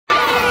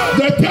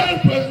The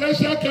third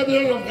presidential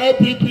candidate of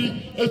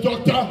NPP is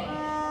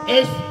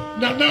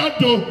Nana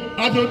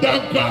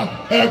Adodankwa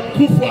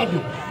Kufuor.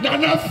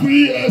 Nana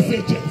free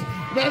SHS.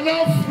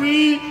 Nana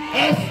free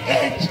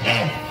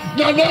SHS.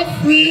 Nana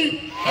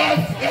free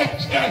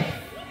SHS.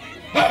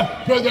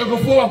 President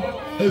Kufuor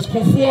is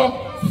Kufuor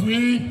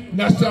free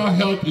national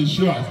health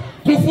insurance.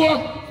 Kufuor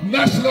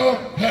national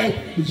health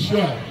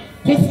insurance.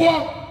 Kufuor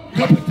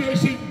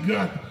capitation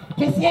grant.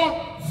 Kufuor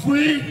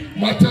free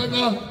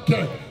maternal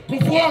care.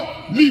 Kufuor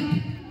leap.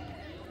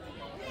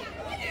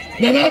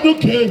 Nanado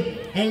came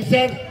and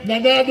said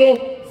Nanado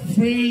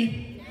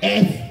free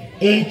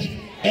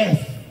SHS.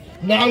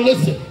 Now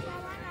listen.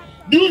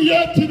 Do you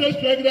hear teenage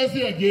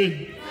pregnancy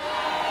again?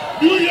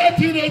 Do you hear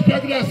teenage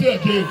pregnancy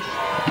again?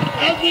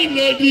 Every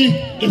lady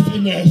is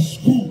in a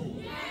school.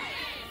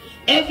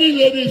 Every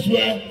lady is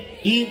where?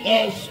 In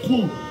a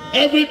school.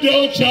 Every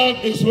girl child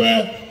is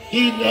where?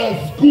 In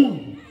a school.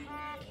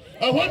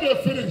 And when they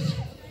finish,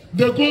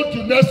 they go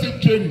to nursing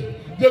training.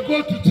 They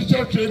go to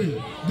teacher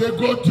training. They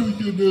go to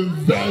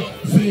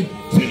university.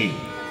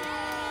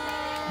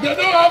 They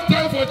don't have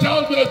time for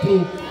childbirth.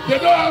 They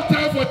don't have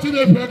time for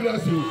teenage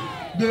pregnancy.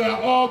 They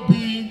are all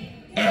being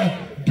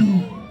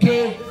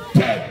educated.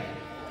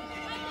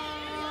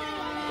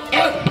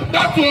 And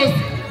that was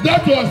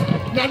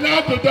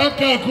Nana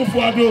Adodankwa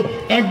Kufuor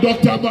and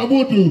Dr.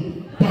 Mahmoud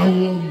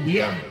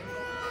Bawumia.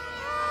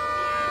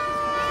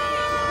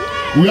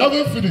 We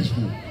haven't finished.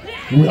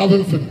 We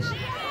haven't finished.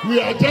 We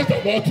are just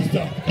about to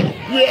start.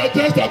 We are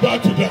just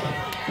about to start.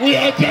 We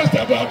are just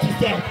about to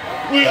start.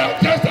 We are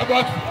just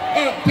about to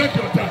take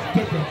your time.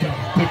 Take your time.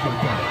 Take your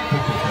time.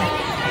 Take your time.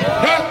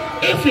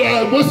 If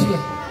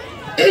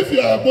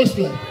you are a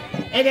Muslim,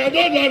 and I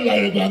don't know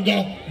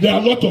Laribanga, there are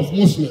a lot of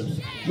Muslims,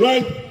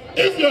 right?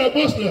 If you are a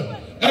Muslim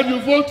and you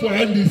vote for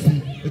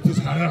NDC, it is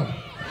haram.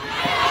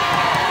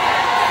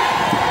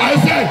 I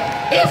said,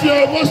 if you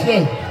are a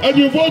Muslim and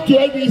you vote to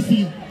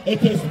NDC,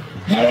 it is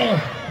haram.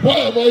 Why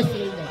am I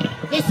saying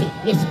that? Listen.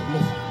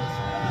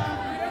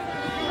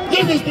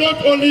 This is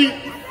not only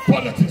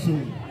politics,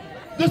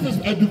 this is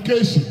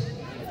education.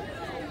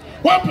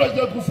 When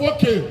President Kufuor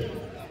came,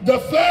 the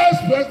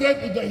first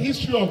president in the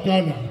history of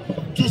Ghana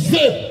to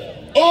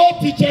say all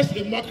teachers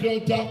in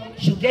Makaranta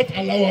should get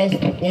allowance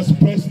was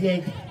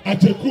President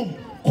Opoku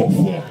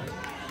Prempeh.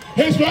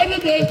 His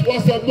running mate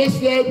was a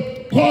Muslim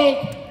called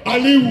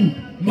Aliyu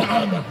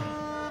Muhammad.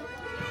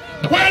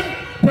 When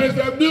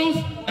President Mills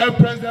and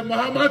President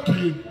Muhammad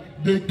came,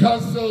 they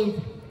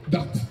cancelled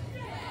that.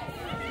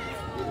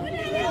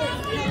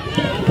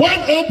 When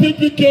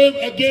NPP came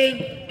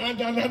again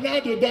under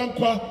Nana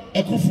Adodankwa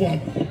Kufuor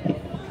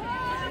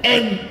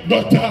and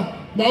Dr.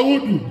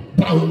 Mahmoud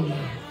Bawumia,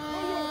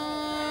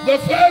 the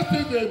first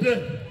thing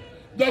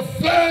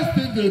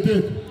they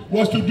did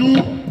was to do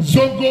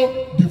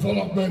Zongo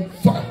Development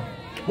Fund.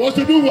 Was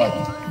to do what?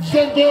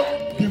 Zongo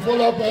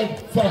Development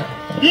Fund.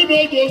 You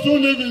know those who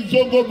live in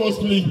Zongo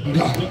mostly,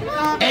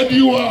 and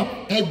you are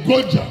a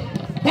Goja.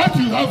 What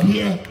you have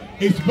here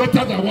is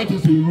better than what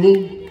is in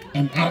Rome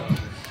and Athens.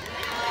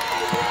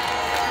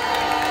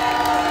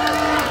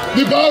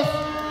 Because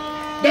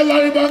the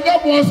Laribanga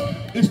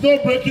Mosque is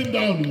not breaking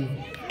down.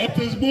 It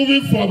is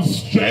moving from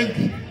strength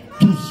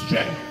to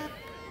strength.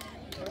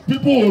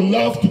 People will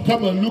love to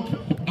come and look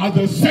at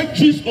the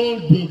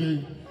centuries-old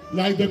building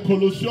like the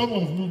Colosseum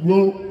of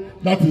Rome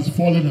that is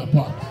falling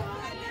apart.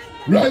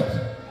 Right?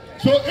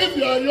 So if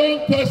you are a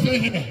young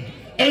person here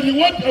and you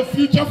want a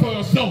future for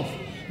yourself,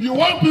 you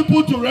want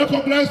people to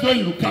recognize when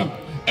you come,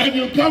 and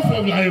you come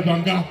from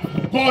Laribanga,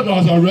 God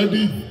has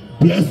already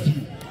blessed you.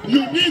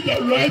 You need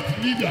the right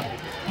leader.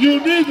 You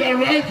need the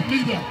right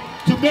leader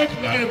to make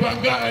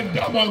Laribanga and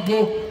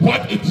Damango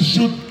what it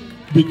should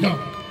become.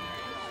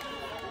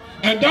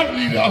 And that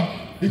leader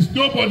is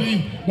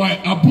nobody but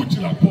Abu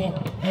Chirapo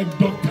and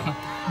Dr.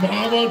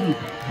 Mahmoud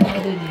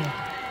Bawumia.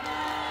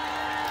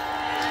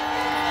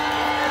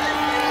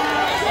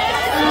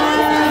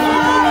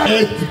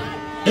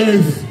 It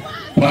is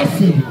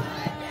possible.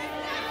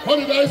 What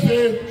did I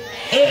say?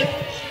 It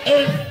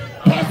is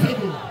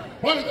possible.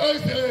 What did I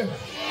say?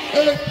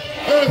 It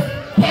is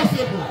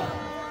possible.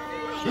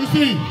 You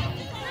see,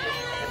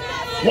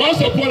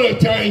 once upon a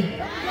time,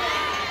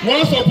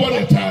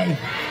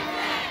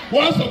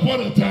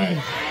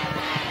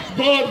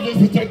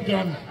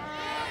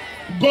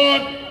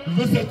 God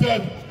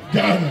visited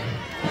Ghana.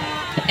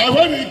 And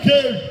when he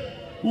came,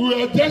 we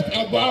were just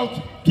about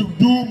to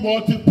do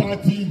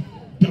multi-party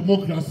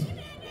democracy.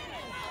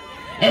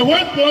 And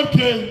when God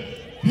came,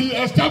 he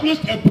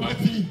established a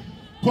party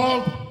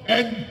called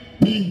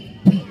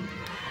NPP.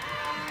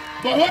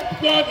 But when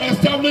God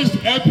established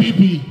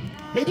NPP,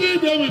 he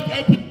didn't name it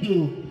NPP.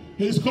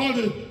 He's called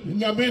it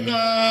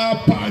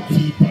Nyamena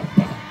Party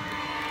Papa.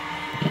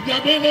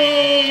 Nyamena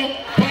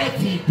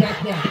Party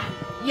Papa.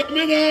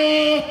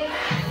 Nyamena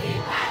Party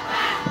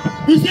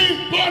Papa. You see,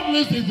 God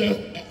lives in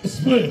the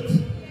spirit.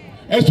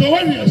 And so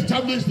when he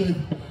established it,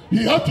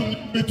 he had to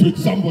leave it with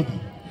somebody.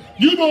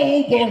 You know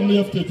who God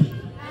left it with?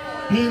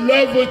 He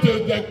left it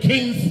with the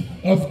kings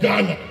of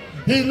Ghana.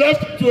 He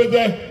left it with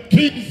the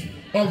kings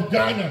of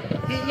Ghana.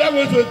 He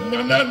levels with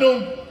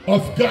Nananum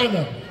of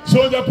Ghana.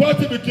 So the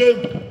party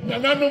became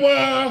Nananum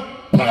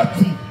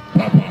Party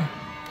Papa.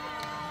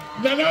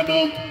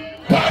 Nananum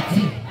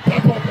Party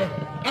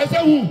Papa. I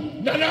said who?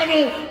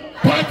 Nananum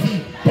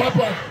Party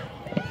Papa.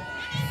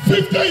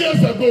 50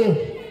 years ago,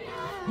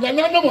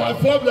 Nananum had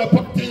formed a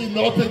party in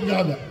Northern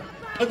Ghana.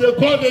 And they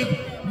called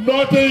it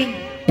Northern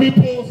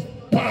People's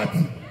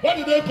Party. What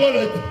did they call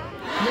it?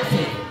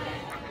 Listen,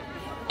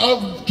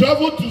 I've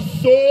traveled to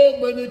so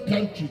many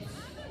countries.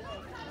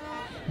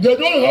 They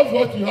don't have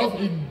what you have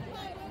in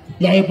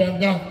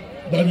Laribanga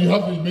that you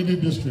have in many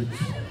districts.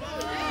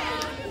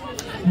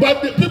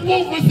 But the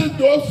people visit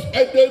those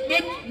and they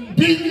make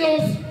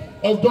billions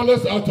of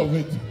dollars out of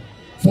it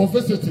for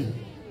visiting.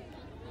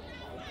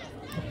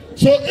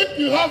 So if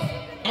you have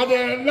an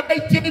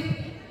enlightened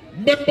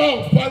member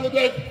of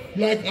parliament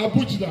like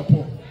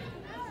Opoku,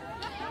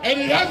 and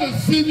he has a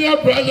senior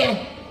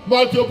brother,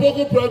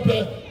 Opoku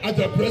Prempeh, at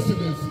the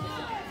presidency,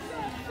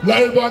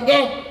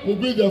 Laribanga will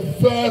be the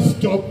first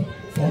stop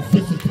for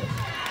visitors.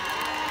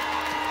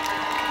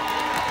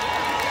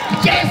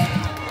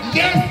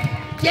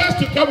 Just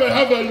to come and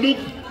have a look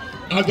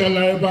at the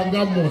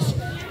Laribanga Mosque.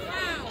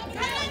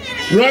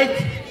 Right?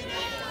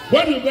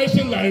 When you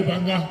mention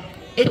Laribanga,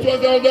 it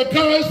was on the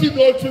currency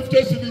note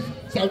 50 cedis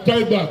some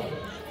time back.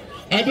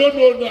 I don't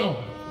know now.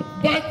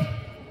 But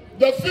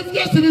the 50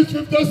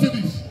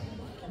 cedis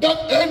that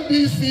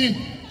NDC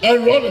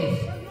and Rollins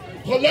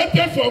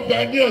collected from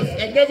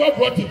Ghanaians and never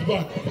brought it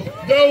back.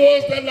 There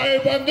was the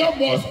Laribanga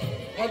Mosque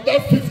on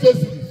that 50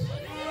 cedis.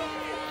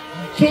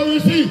 So you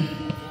see,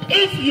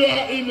 if you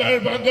are in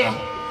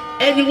Laribanga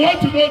and you want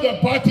to know the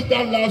party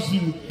that loves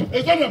you,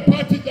 it's not a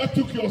party that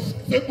took your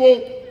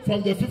symbol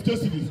from the 50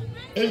 cedis.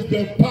 It's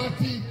the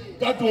party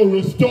that will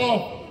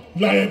restore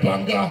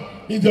Laribanga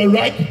in the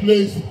right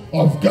place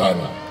of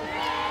Ghana.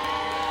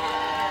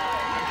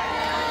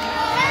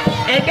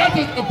 And that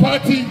is a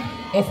party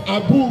of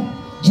Abu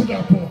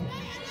Jinapo.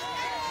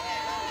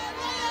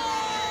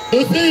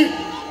 You see,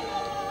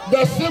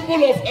 the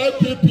symbol of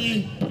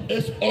NPP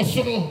is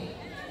Osuno,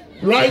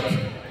 right?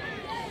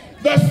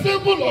 The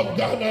symbol of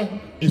Ghana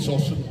is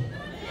Osuno.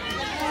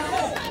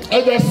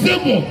 And the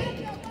symbol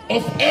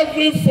of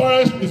every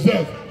forest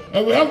reserve,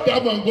 and we have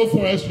Damango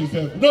Forest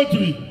Reserve, don't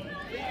we?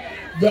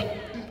 The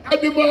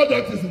animal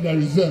that is in the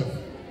reserve,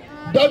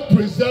 that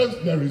preserves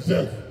the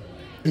reserve,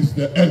 is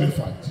the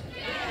elephant.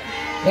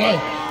 Why?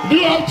 Do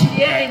you have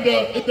children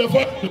in the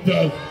forest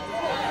reserve?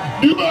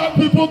 Do you have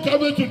people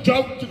coming to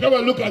come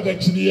and look at the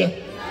chinia?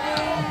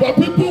 But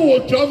people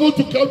will travel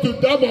to come to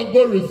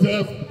Damango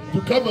Reserve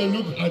to come and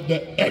look at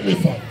the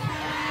elephant.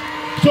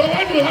 So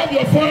when you have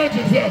your forest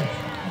reserve,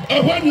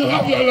 and when you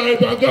have your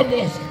Laribanga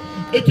Mosque,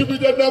 it will be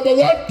the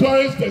 #1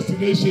 tourist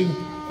destination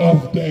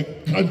of the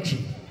country.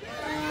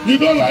 You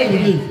don't like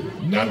it?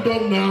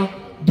 Nandom now,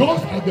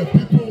 those are the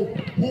people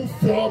who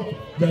formed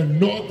the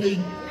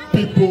Northern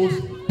People's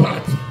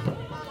Party.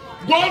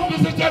 God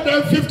visited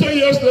them 50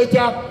 years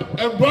later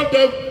and brought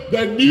them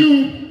the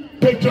new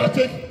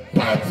patriotic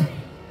party.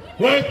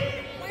 Right?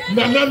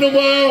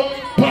 Nananuma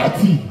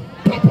Party.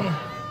 Papa.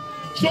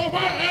 So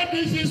when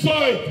NDC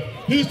saw it,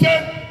 he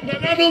said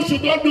Nananum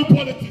should not do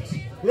politics.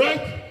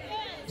 Right?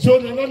 So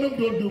Nananum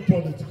don't do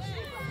politics.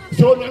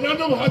 So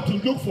Nananum had to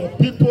look for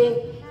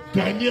people,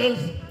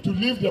 Ghanaians, to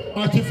leave the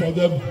party for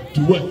them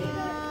to work.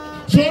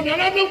 So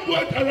Nananum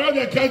went around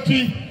the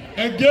country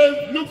and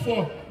look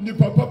for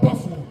Nipa Papa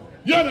for.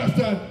 You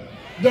understand?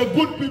 The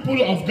good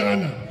people of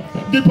Ghana.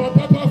 Nipa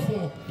Papa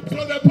for.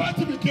 So the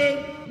party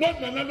became not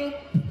Nananum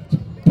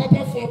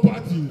Papa for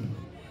party.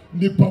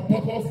 Nipa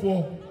Papa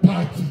for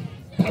party.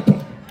 Papa.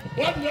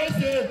 What do I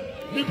say?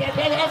 Nipa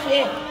Papa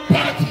for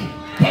party.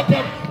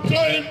 Papa. So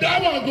in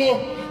Damango,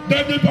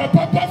 the Nipa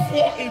Papa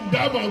for in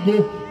Damango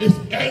is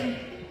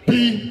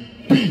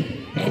NPP.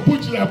 Abu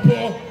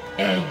Jinapo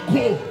and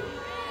go.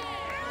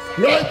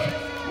 Right?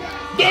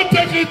 Don't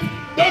take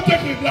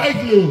it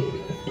lightly.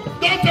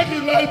 Don't take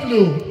it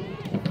lightly.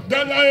 The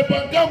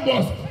Laribanga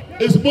Mosque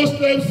is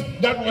Muslims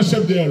that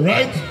worship there,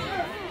 right?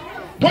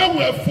 When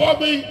we were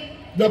forming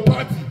the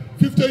party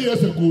 50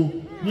 years ago,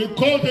 we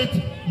called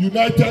it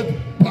United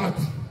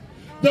Party.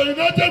 The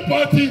United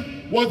Party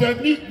was the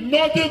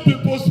Northern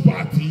People's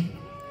Party,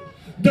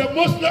 the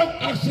Muslim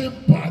Action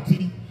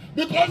Party,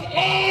 because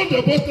all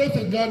the Muslims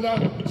in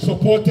Ghana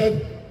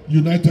supported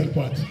United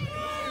Party.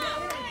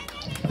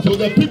 So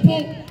the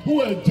people who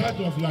were in charge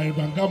of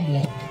Laribanga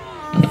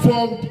Mosque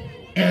formed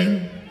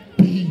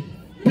NPP.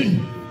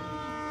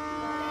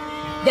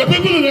 The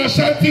people in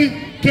Ashanti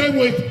came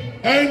with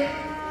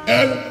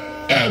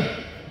NLM.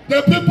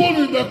 The people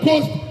in the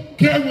coast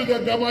came with the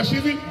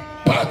Gamashiri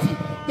Party.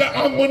 The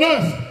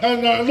Angonas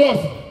and the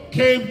North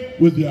came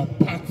with their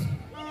party.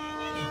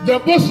 The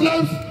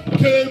Muslims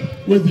came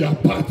with their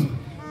party.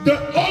 The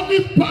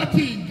only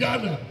party in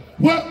Ghana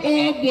where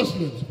all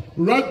Muslims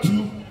ran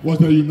to was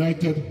the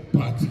United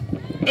Party.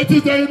 It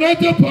is the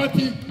United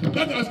Party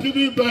that has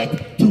given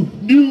birth to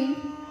New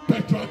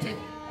Patriotic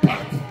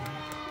Party.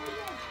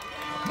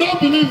 Don't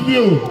believe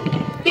me.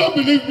 Don't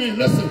believe me.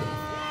 Listen.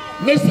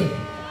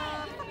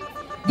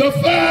 The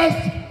first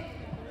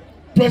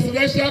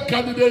presidential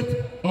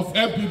candidate of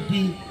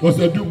NPP was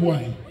a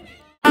Dubois.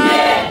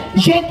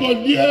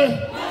 Zongo,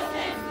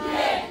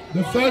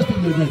 the first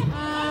thing they did.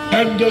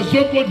 And the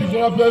Zongo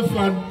Development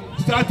Fund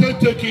started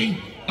taking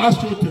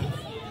astroturf,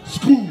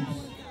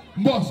 schools,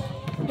 mosques.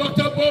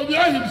 Dr.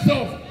 Bobia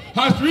himself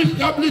has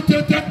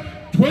rehabilitated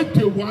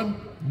 21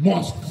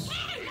 mosques.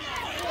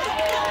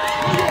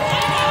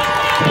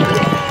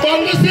 But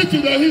listen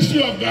to the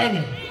history of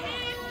Ghana.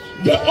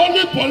 The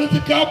only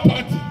political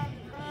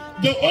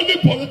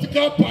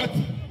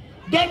party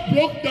that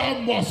broke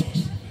down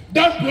mosques,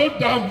 broke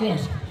down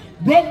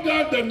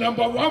the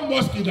 #1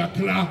 mosque in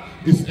Accra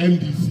is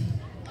NDC.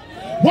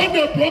 When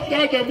they broke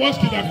down the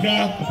mosque in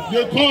Accra,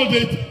 they called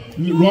it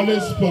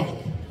Rollins Park.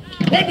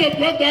 When they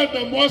broke down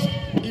the mosque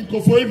in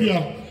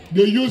Koforidua,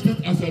 they used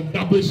it as a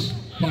Dabish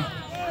Park.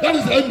 That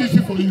is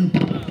NDC for you.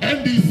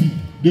 NDC,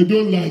 they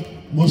don't like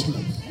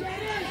Muslims.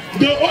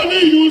 They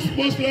only use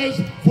Muslims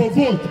for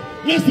vote.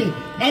 Listen,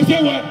 I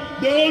say what?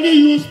 They only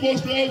use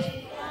Muslims.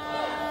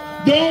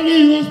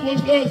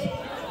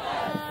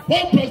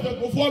 When President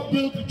Koforidua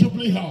built the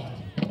Jubilee House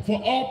for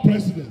all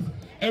presidents,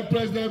 and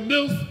President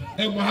Mills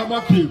and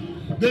Mahama came,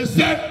 they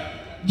said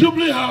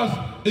Jubilee House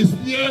is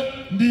near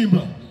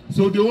Nima,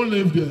 so they won't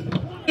live there.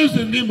 It's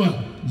in Nima,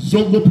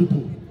 Zongo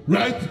people,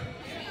 right?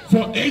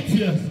 For 8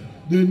 years,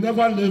 they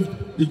never lived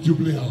in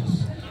Jubilee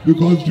House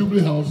because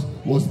Jubilee House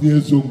was near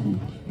Zongo,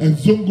 and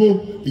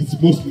Zongo is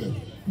Muslim.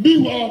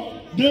 Meanwhile,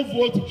 they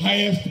vote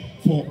highest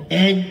for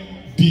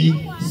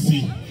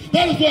NDC.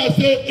 That is why I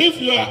say, if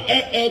you are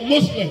a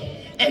Muslim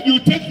and you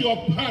take your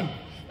pen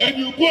and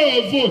you go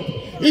and vote,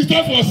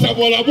 instead for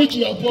Samuel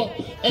Abuchiapo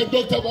and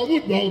Dr.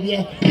 Mahmoud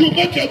Bawumia, you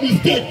make a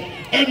mistake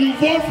and you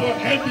vote for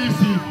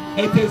NDC,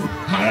 it is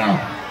haram.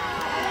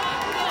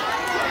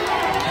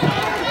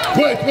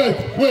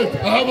 Wait,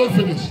 I haven't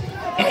finished.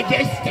 I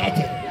just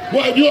started.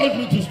 Why do you want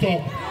me to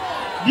stop?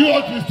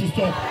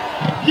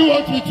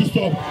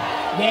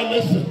 Now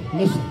listen.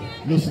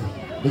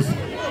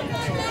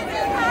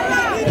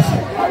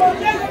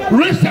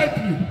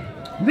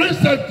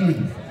 Recently,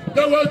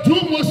 there were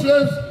 2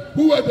 Muslims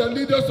who were the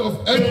leaders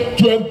of NDC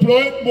to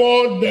employ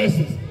more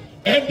nurses.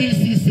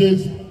 NDC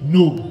says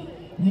no.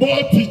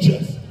 More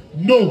teachers,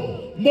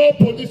 no. More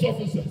police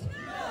officers,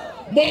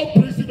 more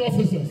prison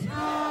officers,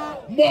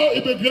 more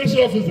immigration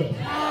officers,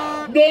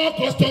 no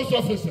customs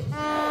officers.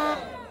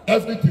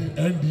 Everything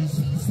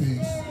NDC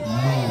says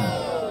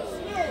no.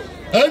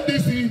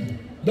 NDC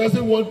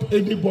doesn't want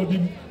anybody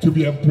to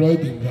be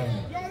employed in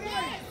Ghana.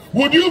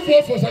 Would you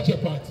vote for such a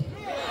party?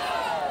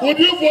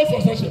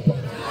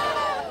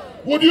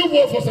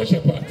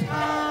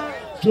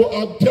 So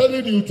I'm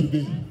telling you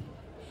today,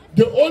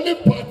 the only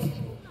party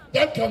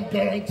that can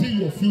guarantee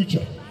your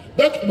future,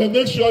 that can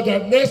make sure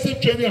that nursing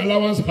training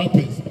allowance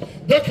happens,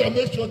 that can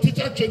make sure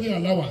teacher training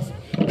allowance,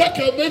 that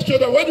can make sure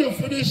that when you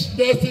finish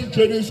nursing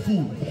training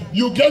school,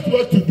 you get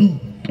work to do.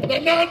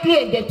 Nanadu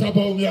and Dr.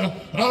 Bawumia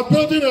are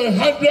building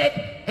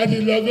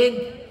 111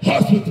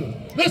 hospitals.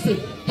 Listen,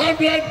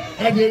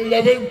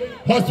 111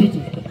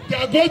 hospitals. They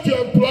are going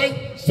to employ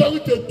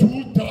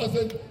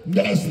 72,000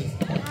 nurses.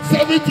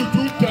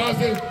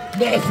 72,000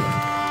 nurses.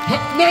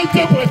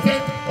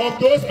 90% of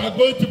those are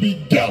going to be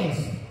girls.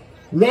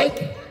 Right?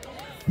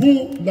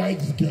 Who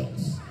likes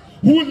girls?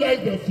 Who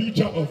likes the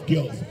future of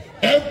girls?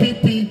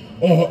 NPP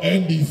or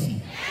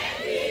NDC?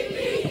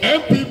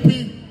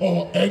 NPP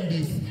or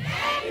NDC?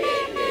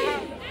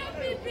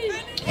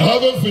 I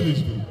haven't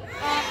finished.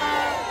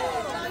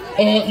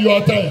 Or you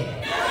are tired.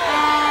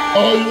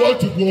 Or you want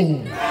to go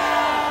home.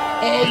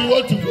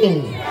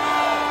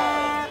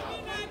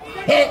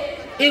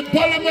 In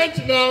Parliament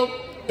now,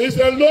 it's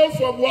a loan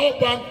from World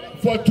Bank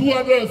for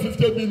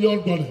 $250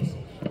 million.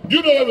 Do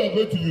you know where we are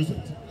going to use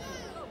it?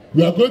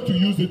 We are going to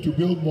use it to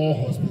build more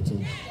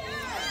hospitals,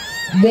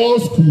 more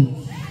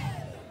schools,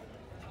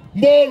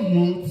 more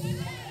roads,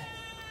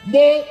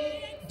 more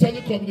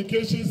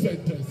telecommunication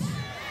centers,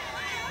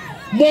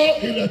 more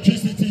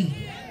electricity,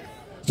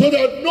 so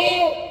that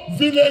no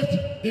village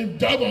in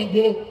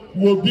Damango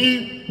will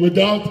be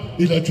without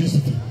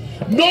electricity.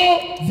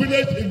 No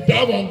village in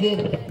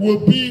Damango will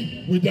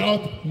be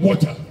without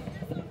water.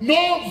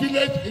 No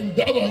village in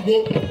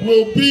Damango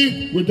will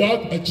be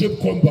without a chip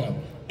compound.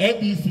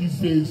 NDC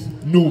says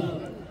no.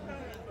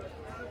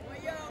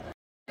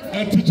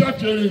 And teacher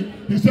training,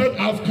 he said,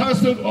 I've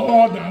cancelled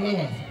all the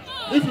allowance.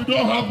 If you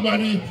don't have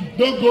money,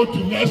 don't go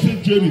to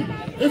nursing training.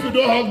 If you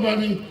don't have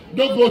money,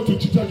 don't go to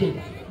teacher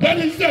training. Then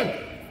he said,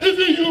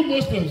 even you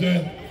Muslims,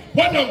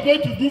 what I'm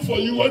going to do for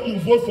you when you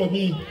vote for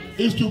me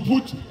is to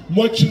put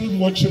mortuary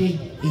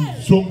in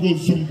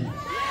Zongo.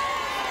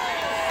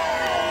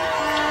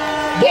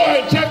 Go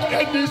and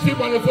check NDC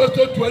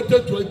Manifesto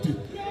 2020.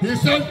 He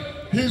said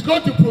he's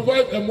going to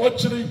provide a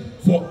mortuary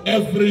for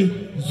every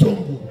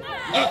Zongo.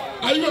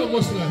 Are you a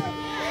Muslim?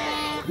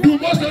 Do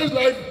Muslims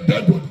like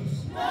dead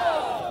bodies?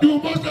 Do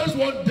Muslims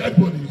want dead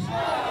bodies?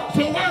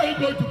 So why are you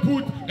going to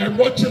put a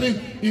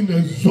mortuary in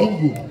a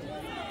Zongo?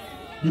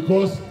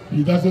 Because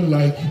he doesn't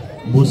like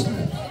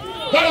Muslims.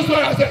 That is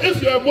why I say,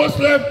 if you're a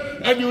Muslim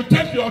and you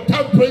take your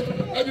temperate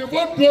and you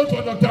vote no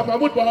for Dr.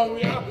 Mahmoud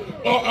Bawumia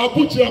or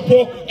Abu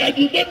Chirapo and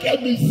you make a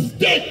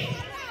mistake,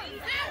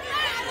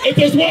 it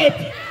is what?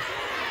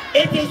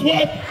 It is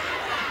what?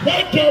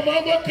 When Dr.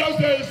 Mahmoud comes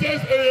there and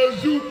says,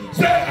 Ayazu,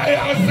 say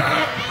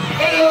Ayasa,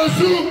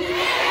 Ayazu,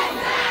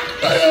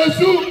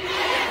 Ayazu,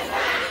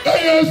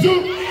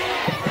 Ayazu.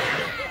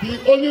 He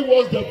only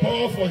wants the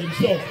power for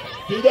himself.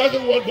 He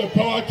doesn't want the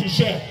power to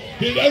share.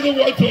 He doesn't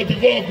want your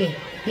development.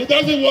 He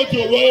doesn't want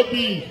your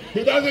well-being.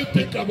 He doesn't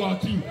think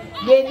about you.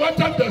 No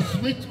matter the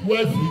sweet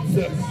words he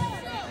says.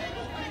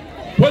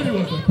 When he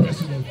was the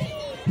president,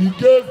 he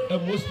gave a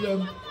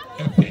Muslim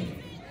a pig.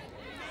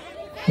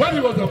 When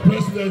he was the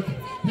president,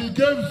 he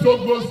gave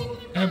Zogos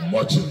a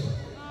mortuary.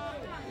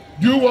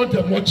 Do you want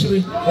a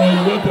mortuary or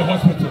you want a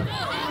hospital?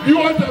 Do you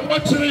want a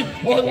mortuary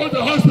or you want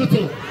a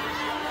hospital?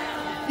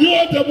 Do you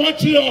want a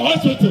mortuary or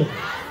hospital?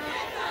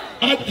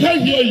 I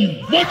can't hear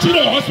you. Mortuary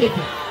or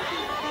hospital?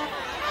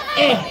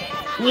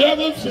 We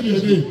haven't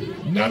finished it.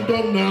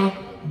 Nandom now.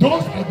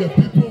 Those are the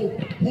people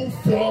who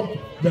formed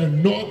the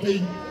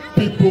Northern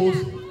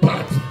People's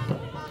Party.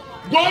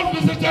 God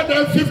visited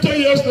them 50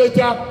 years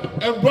later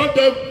and brought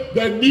them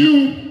the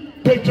new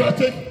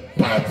patriotic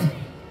party.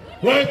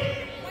 Right?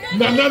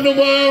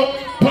 Nananuma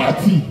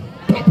Party.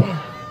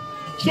 Papa.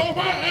 So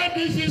when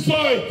NDC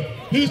saw it,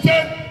 he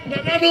said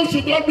Nananum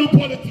should not do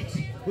politics.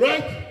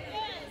 Right?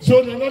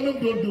 So Nananum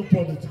don't do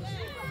politics.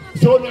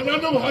 So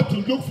Nananum had to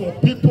look for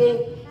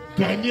people,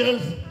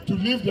 Ghanaians, to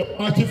leave the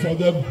party for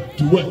them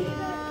to work.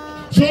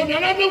 So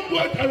Nananum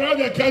went around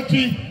the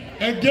country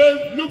and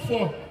look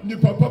for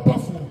Nipa Papa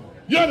for.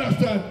 You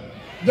understand?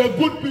 The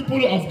good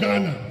people of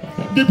Ghana.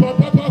 Nipa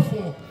Papa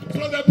for.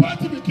 So the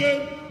party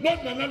became not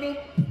Nananum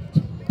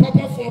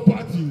Papa for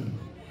party.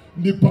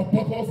 Nipa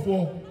Papa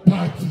for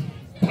party.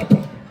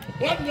 Papa.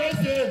 What did I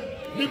say?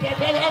 Nipa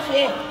Papa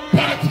for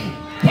party.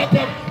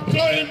 Papa. So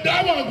in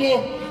Damago,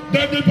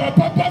 the Nipa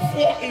Papa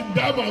for in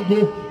Damago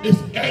is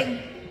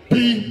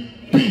NPP.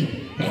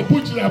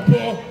 Abu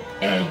Chirapo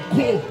and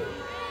Co.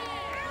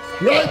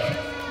 Right?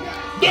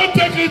 Don't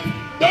take it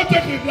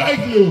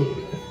lightly.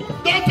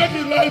 Don't take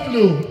it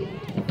lightly.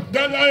 The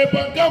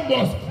Laribanga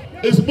Mosque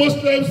is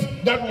Muslims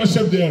that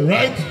worship there,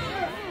 right?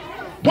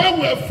 When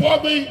we were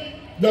forming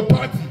the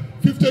party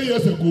 50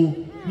 years ago,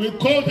 we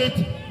called it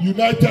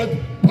United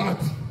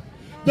Party.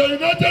 The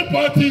United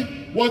Party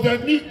was the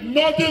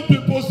Northern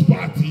People's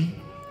Party,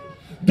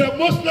 the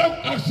Muslim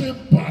Action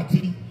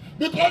Party,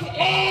 because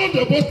all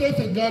the Muslims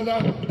in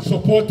Ghana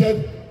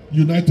supported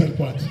United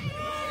Party.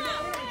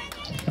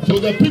 So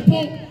the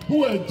people who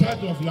were in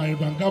charge of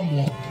Laribanga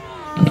Mosque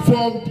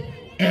formed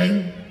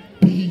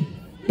NPP.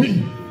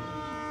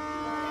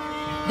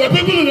 The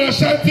people in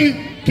Ashanti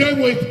came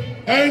with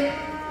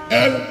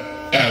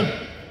NLM.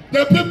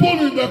 The people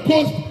in the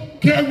coast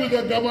came with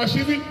the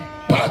Gamashini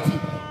Party.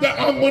 The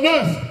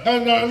Amonas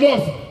and the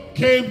Alos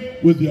came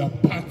with their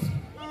party.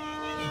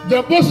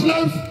 The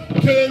Muslims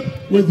came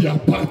with their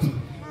party.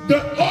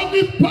 The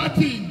only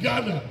party in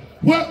Ghana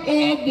where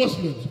all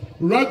Muslims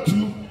ran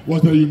to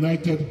was the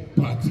United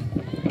Party.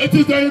 It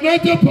is the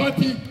United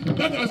Party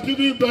that has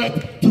given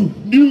birth to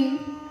New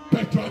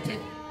Patriotic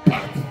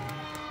Party.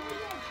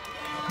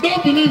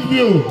 Don't believe me.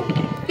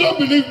 Don't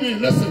believe me.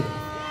 Listen.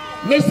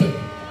 Listen.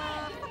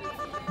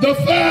 The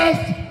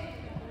first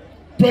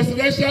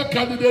presidential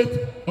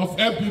candidate of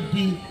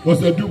NPP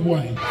was a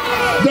Dubois.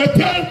 The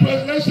third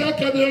presidential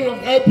candidate of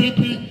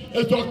NPP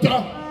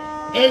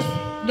is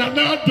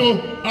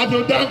Nanado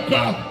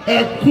Adodankwa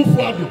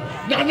Kufuado.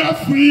 Nana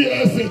Free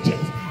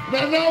SHS.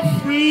 Nana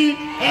Free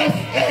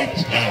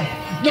SHS.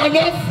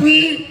 Nana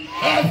Free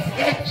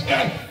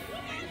SHS.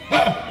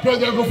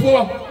 President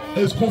Kufuor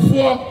is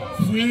Kufuor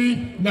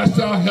Free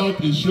National Health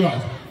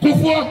Insurance.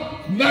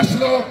 Kufuor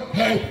National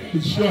Health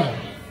Insurance.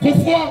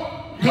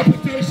 Kufuor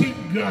Capitation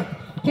Grant.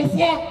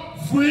 Kufuor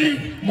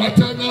Free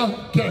Maternal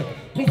Care.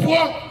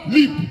 Kufuor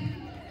Leap.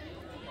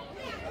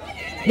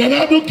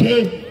 Nanado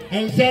came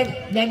and said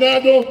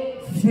Nanado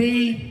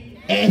Free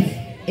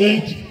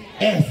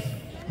SHS.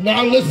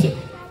 Now listen.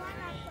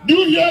 Do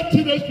you hear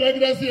teenage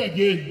pregnancy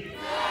again?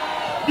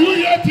 Do you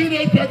hear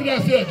teenage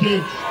pregnancy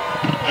again?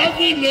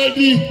 Every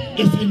lady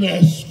is in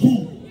a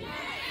school.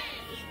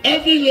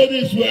 Every lady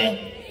is where?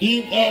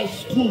 In a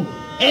school.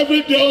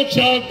 Every girl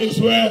child is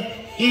where?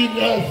 In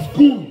a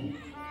school.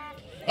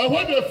 And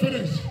when they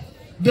finish,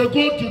 they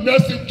go to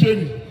nursing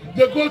training.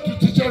 They go to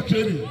teacher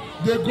training.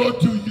 They go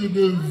to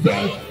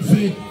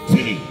university.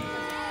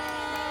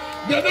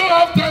 They don't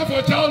have time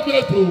for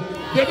childbirth.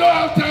 They don't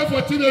have time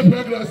for teenage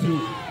pregnancy.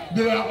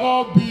 They are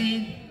all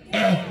being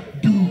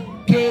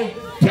educated.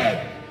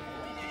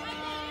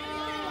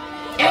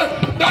 And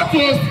that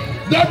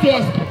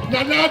was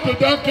Nana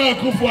Adodankwa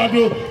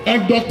Kufuado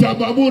and Dr.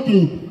 Mahmoud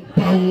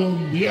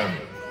Bawumia.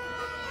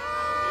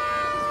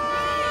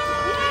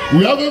 We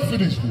haven't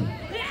finished.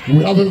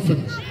 We haven't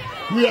finished.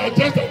 We are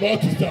just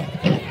about to start.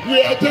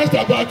 We are just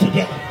about to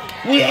start.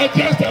 We are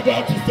just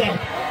about to start.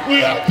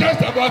 We are just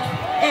about to...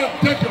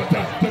 take your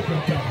time. Take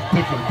your time.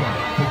 Take your time.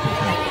 Take your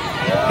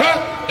time.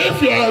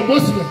 If you are a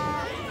Muslim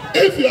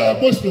if you are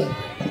a Muslim,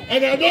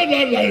 and I know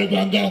that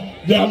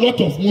Laribanga, there are a lot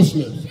of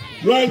Muslims,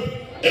 right?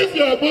 If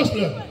you are a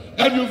Muslim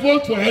and you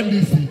vote for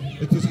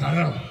NDC, it is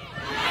haram.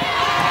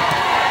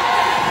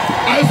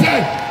 I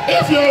said,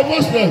 if you are a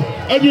Muslim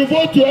and you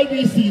vote to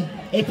NDC,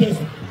 it is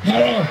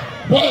haram.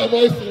 Why am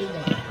I saying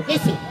that?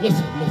 Listen.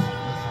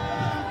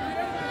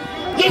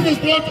 This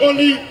is not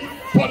only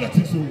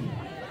politics,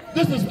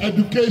 this is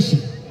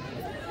education.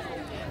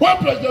 When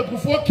President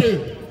Kufuor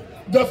came,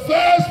 the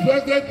first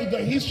president in the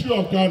history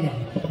of Ghana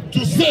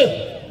to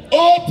say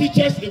all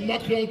teachers in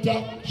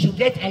Makranta should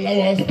get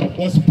allowance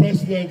was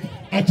President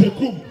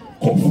Opoku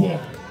Prempeh.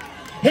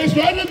 His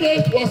running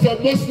mate was a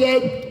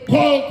Muslim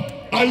called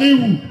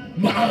Aliyu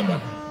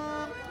Muhammad.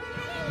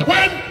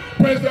 When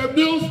President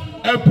Mills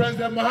and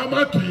President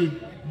Muhammad came,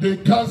 they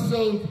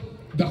cancelled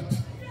that.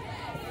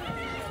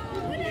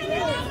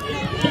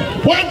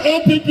 When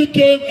NPP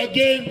came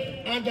again,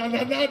 and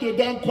Ananado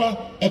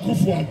Dankwa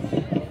Ekufuor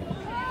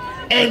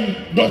and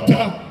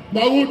Dr.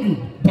 Maudu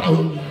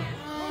Bahoua,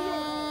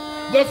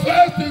 the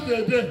first thing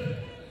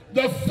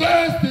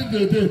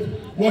they did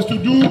was to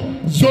do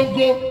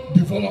Zongo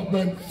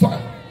Development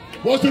Fund.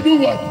 Was to do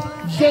what?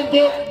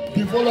 Zongo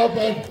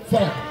Development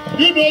Fund.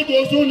 You know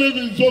those who live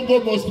in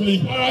Zongo mostly,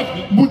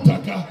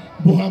 Muntaka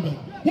Muhammad.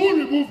 Who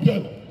removed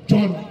them?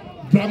 John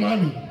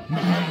Dramani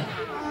Mahama.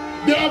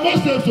 They are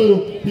Muslims, so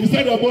he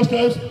said the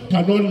Muslims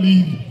cannot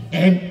leave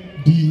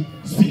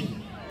NDC.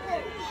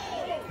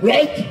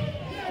 Right?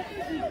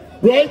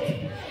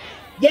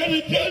 Then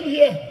he came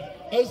here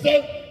and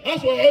said,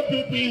 as for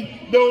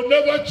NPP, they will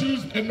never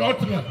choose a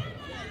Northerner.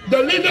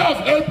 The leader of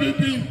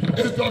NPP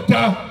is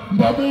Dr.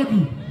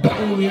 Mahmoud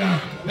Bahoua,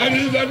 and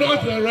he's a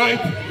Northerner, right?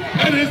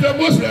 And he's a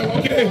Muslim,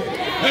 okay?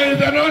 And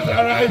he's a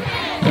Northerner, right?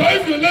 So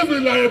if you live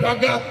in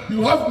Laribanga,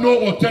 you have no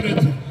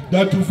alternative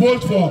than to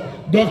vote for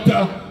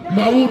Dr.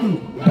 Mahmoud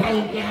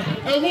Bahoua.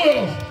 And who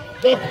else?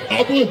 Dr.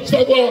 Abu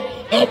Sabo,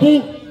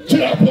 Abu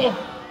Chiapo.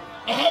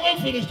 I haven't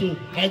finished though.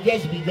 I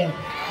just began.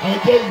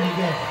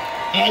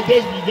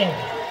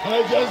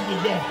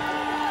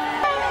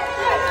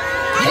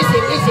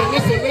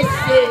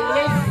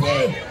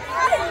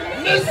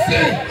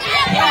 Listen.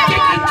 I'm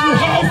taking you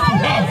house to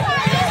house,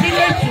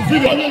 village to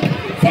village,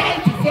 farm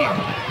to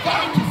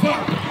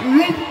farm,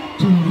 room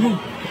to room.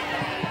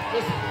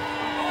 Listen.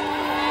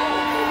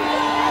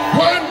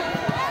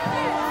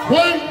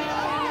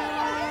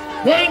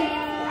 When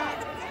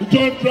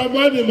John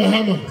Dramani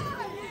Mahama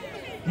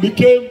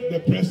became the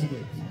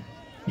president,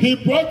 he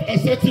brought a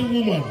certain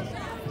woman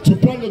to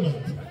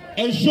parliament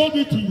and showed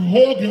it to the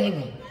whole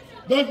Ghana.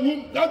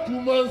 That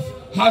woman's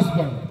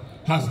husband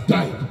has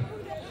died,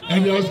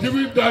 and he was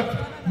giving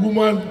that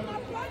woman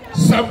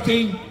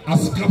something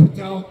as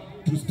capital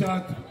to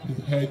start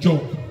her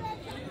job.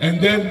 And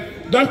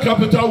then that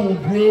capital will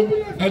grow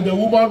and the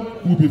woman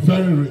will be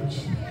very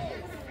rich.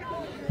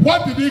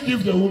 What did he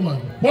give the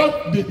woman?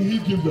 What did he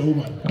give the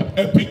woman?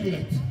 A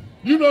piglet.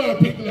 You know a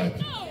piglet?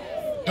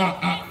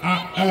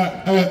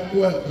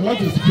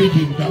 What is pig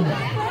in that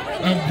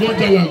one?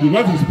 Georgia language.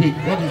 What is pig?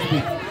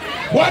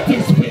 What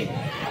is pig?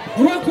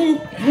 Raku.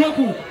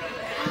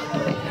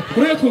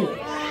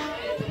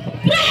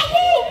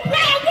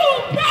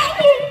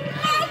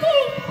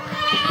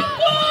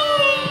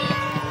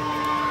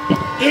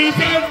 He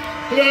said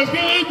he was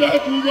giving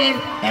that woman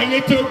a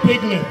little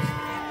piglet.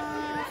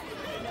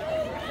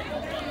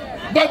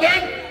 But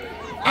then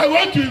I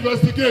went to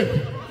investigate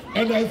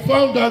and I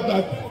found out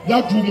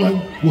that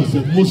woman was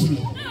a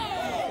Muslim.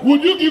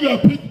 Would you give a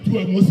pig to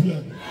a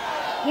Muslim?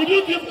 Would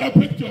you give a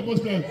pig to a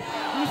Muslim?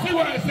 You see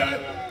what I said?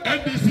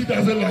 NDC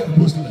doesn't like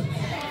Muslims.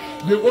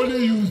 They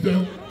only use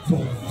them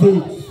for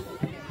votes.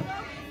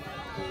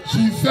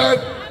 He said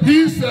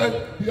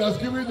he has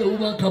given the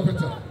woman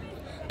capital.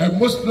 A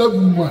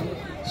Muslim woman.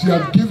 He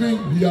had given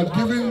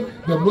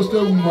the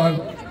Muslim woman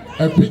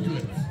a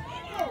piglet.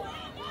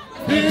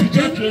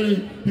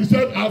 He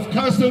said, I've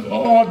cancelled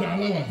all the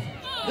allowance.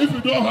 If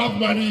you don't have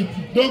money,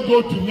 don't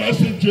go to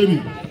nursing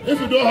training. If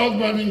you don't have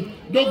money,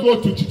 don't go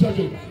to teacher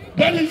training.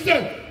 Then he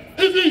said,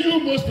 even you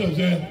Muslims,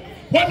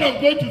 what I'm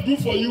going to do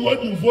for you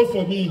when you vote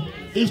for me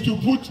is to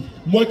put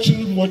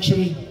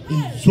mortuary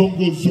in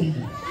Zongo.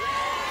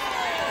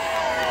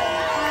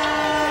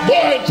 Go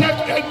and check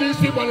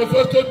NDC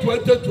Manifesto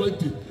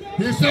 2020.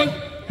 He said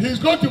he's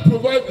going to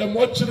provide a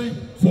mortuary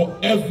for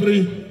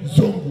every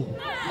Zongo.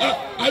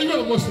 Are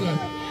you a Muslim?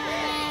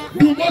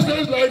 Do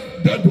Muslims like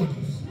dead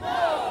bodies?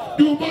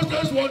 Do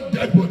Muslims want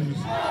dead bodies?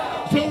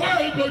 So why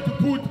are you going to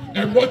put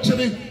a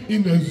mortuary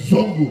in a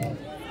Zongo?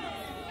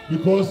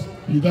 Because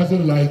he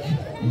doesn't like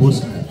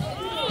Muslims.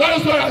 That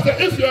is why I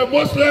said, if you're a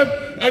Muslim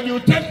and you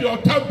take your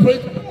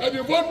temperate and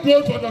you vote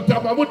for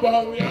Dr. Mahmoud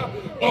Bahoua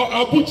or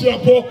Abu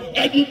Chiapo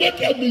and you make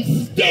a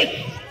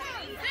mistake,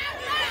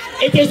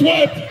 it is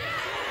what?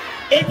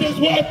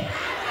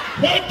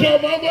 When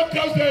John Mahmoud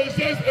comes there and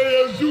says,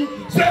 Ayazu,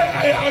 say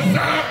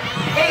Ayasa,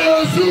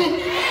 Ayazu.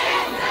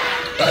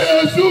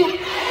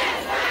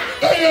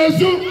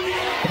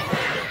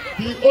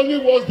 He only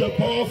wants the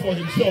power for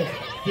himself.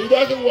 He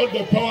doesn't want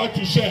the power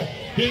to share.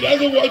 He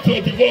doesn't want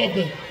to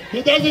development.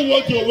 He doesn't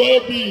want your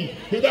well-being.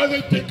 He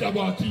doesn't think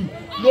about you.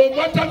 No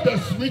matter the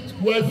sweet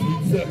words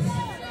he says.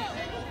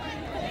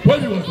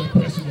 When he was the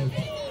president,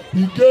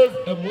 he gave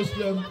a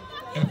Muslim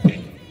a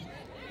pig.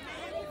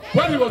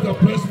 When he was the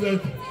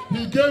president,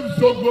 he gave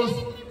Zogos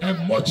a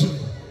mortuary.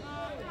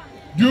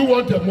 Do you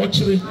want a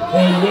mortuary or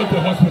you want a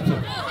hospital?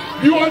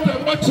 Do you want a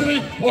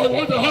mortuary or you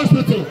want a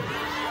hospital?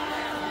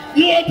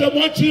 Do you want a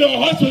mortuary or a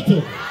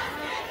hospital?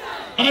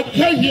 I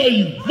can't hear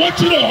you.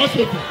 Mortuary or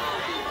hospital?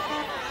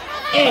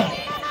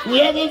 We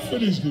haven't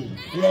finished it.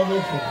 We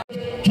haven't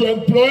finished. To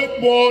employ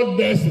more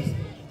nurses,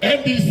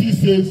 NDC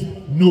says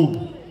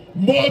no.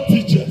 More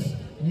teachers,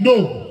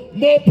 no.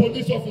 More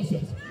police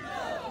officers,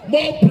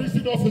 more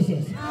prison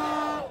officers,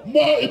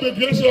 more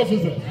immigration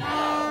officers,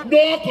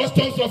 no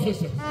customs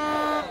officers.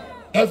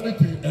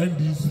 Everything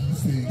NDC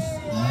says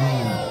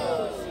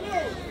no.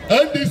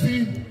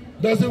 NDC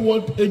doesn't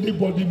want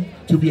anybody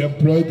to be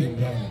employed in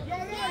Ghana.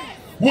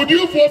 Would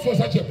you vote for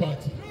such a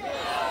party?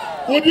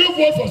 Would you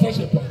vote for such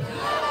a party?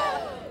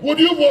 Would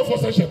you vote for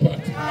such a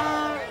party?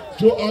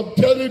 So I'm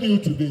telling you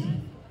today,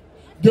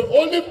 the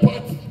only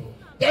party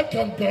that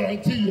can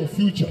guarantee your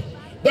future,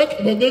 that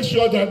can make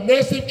sure that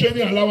nursing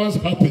training allowance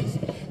happens,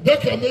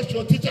 that can make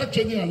sure teacher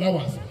training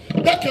allowance,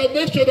 that can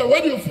make sure that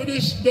when you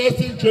finish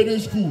nursing training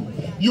school,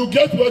 you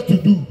get work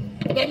to do.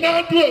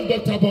 Nanadu and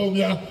Dr.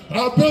 Baumia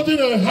are building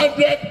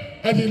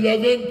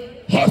 111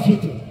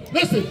 hospitals.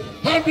 Listen,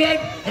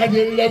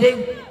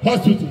 111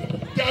 hospitals.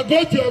 They are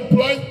going to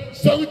employ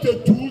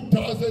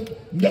 72,000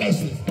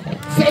 nurses.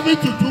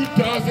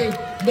 72,000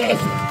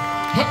 nurses.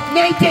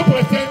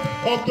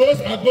 90% of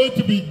those are going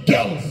to be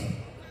girls.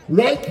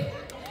 Right?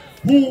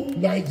 Who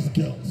likes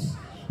girls?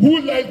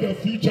 Who likes the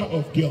future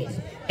of girls?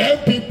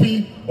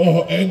 NPP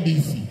or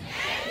NDC?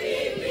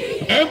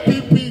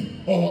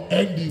 NPP or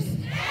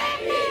NDC?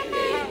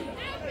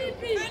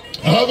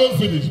 I haven't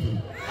finished.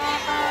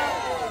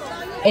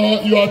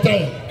 Or you are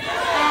tired.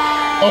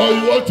 Or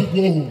you want to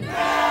go home.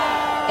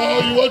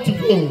 Or you want to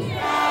go home.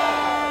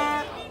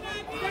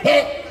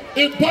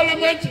 In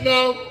Parliament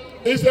now,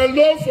 it's a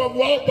loan from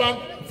World Bank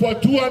for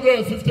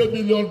 $250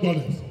 million.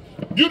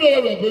 Do you know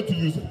where we are going to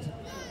use it?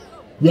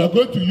 We are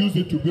going to use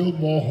it to build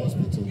more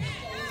hospitals,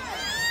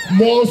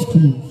 more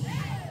schools,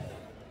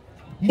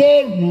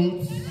 more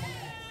roads,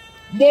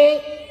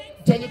 more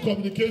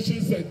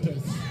telecommunication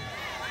centers,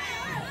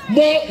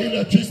 more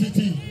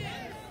electricity,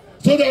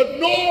 so that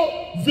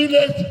no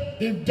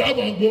village in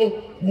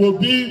Damango will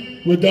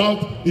be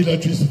without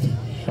electricity.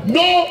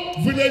 No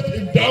village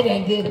in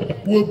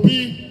Damango will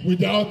be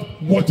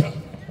without water.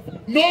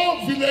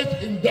 No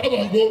village in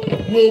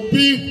Damango will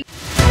be